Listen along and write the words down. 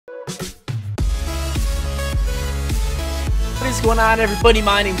is going on, everybody?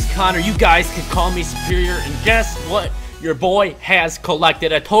 My name's Connor. You guys can call me Superior, and guess what? Your boy has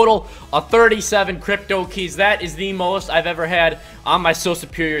collected a total of 37 crypto keys. That is the most I've ever had on my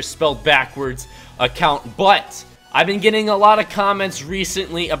SooSuperior spelled backwards account. But I've been getting a lot of comments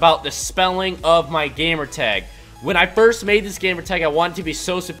recently about the spelling of my gamer tag. When I first made this gamer tag, I wanted to be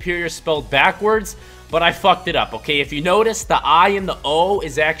SooSuperior spelled backwards, but I fucked it up, okay? If you notice, the I and the O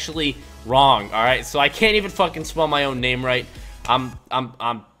is actually wrong, alright? So I can't even fucking spell my own name right. I'm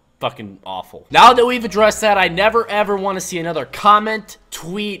fucking awful. Now that we've addressed that, I never ever want to see another comment,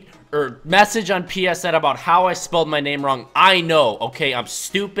 tweet, or message on PSN about how I spelled my name wrong. I know, okay? I'm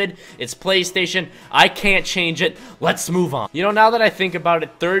stupid. It's PlayStation. I can't change it. Let's move on. You know, now that I think about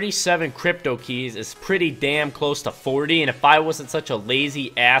it, 37 crypto keys is pretty damn close to 40, and if I wasn't such a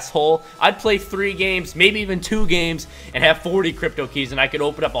lazy asshole, I'd play 3 games, maybe even 2 games, and have 40 crypto keys, and I could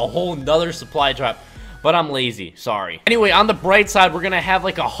open up a whole nother supply drop. But I'm lazy, sorry. Anyway, on the bright side, we're gonna have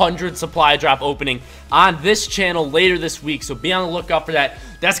like 100 supply drop opening on this channel later this week, so be on the lookout for that.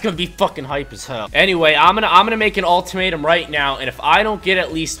 That's gonna be fucking hype as hell. Anyway, I'm gonna make an ultimatum right now, and if I don't get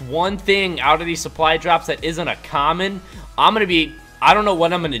at least one thing out of these supply drops that isn't a common, I don't know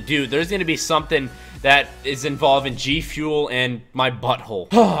what I'm gonna do. There's gonna be something that is involving G Fuel and my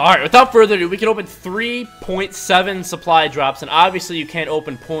butthole. Alright, without further ado, we can open 3.7 supply drops, and obviously you can't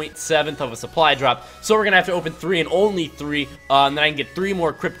open 0.7th of a supply drop, so we're gonna have to open 3 and only 3, and then I can get 3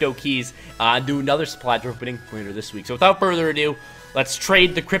 more crypto keys, and do another supply drop opening later this week. So without further ado, let's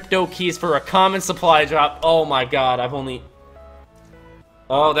trade the crypto keys for a common supply drop. Oh my god,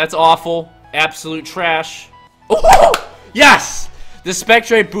 oh, that's awful. Absolute trash. Oh, yes! The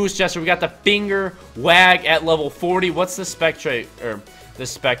Spectrate Boost Gesture, we got the Finger Wag at level 40. What's the Spectrate, or the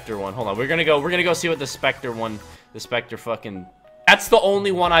Spectre one? Hold on, we're gonna go see what the Spectre one, the Spectre fucking, that's the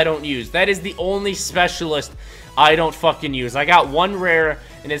only one I don't use. That is the only specialist I don't fucking use. I got 1 rare,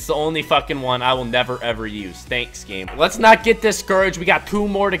 and it's the only fucking one I will never ever use. Thanks, game. Let's not get discouraged. We got 2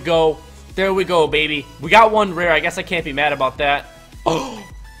 more to go. There we go, baby. We got 1 rare. I guess I can't be mad about that. Oh,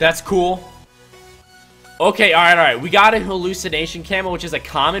 that's cool. Okay, alright, we got a hallucination camo, which is a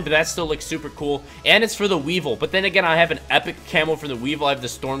common, but that still looks super cool, and it's for the Weevil. But then again, I have an epic camo for the Weevil. I have the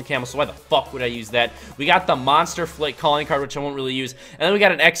Storm camo, so why the fuck would I use that? We got the Monster Flight calling card, which I won't really use, and then we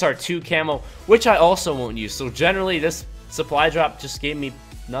got an XR2 camo, which I also won't use. So generally, this supply drop just gave me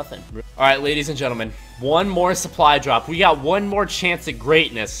nothing. Alright, ladies and gentlemen, 1 more supply drop. We got 1 more chance at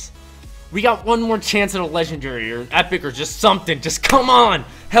greatness. We got 1 more chance at a legendary or an epic or just something. Just come on!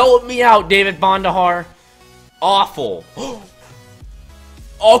 Help me out, David Bondahar. Awful.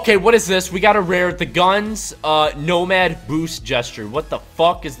 Okay, what is this? We got a rare. The guns, Nomad Boost Gesture. What the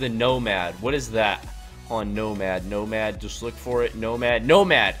fuck is the Nomad? What is that? On Nomad, just look for it.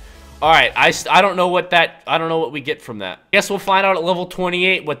 Nomad. Alright, I don't know what that, I don't know what we get from that. Guess we'll find out at level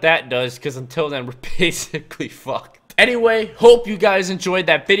 28 what that does, because until then, we're basically fucked. Anyway, hope you guys enjoyed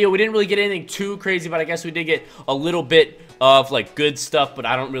that video. We didn't really get anything too crazy, but I guess we did get a little bit of, like, good stuff, but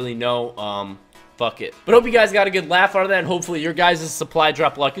I don't really know, fuck it. But hope you guys got a good laugh out of that, and hopefully your guys' supply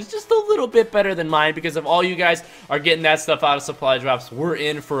drop luck is just a little bit better than mine, because if all you guys are getting that stuff out of supply drops, we're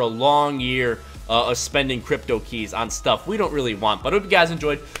in for a long year of spending crypto keys on stuff we don't really want. But I hope you guys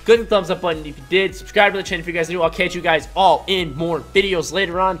enjoyed. Click the thumbs up button if you did. Subscribe to the channel if you guys do. I'll catch you guys all in more videos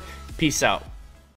later on. Peace out.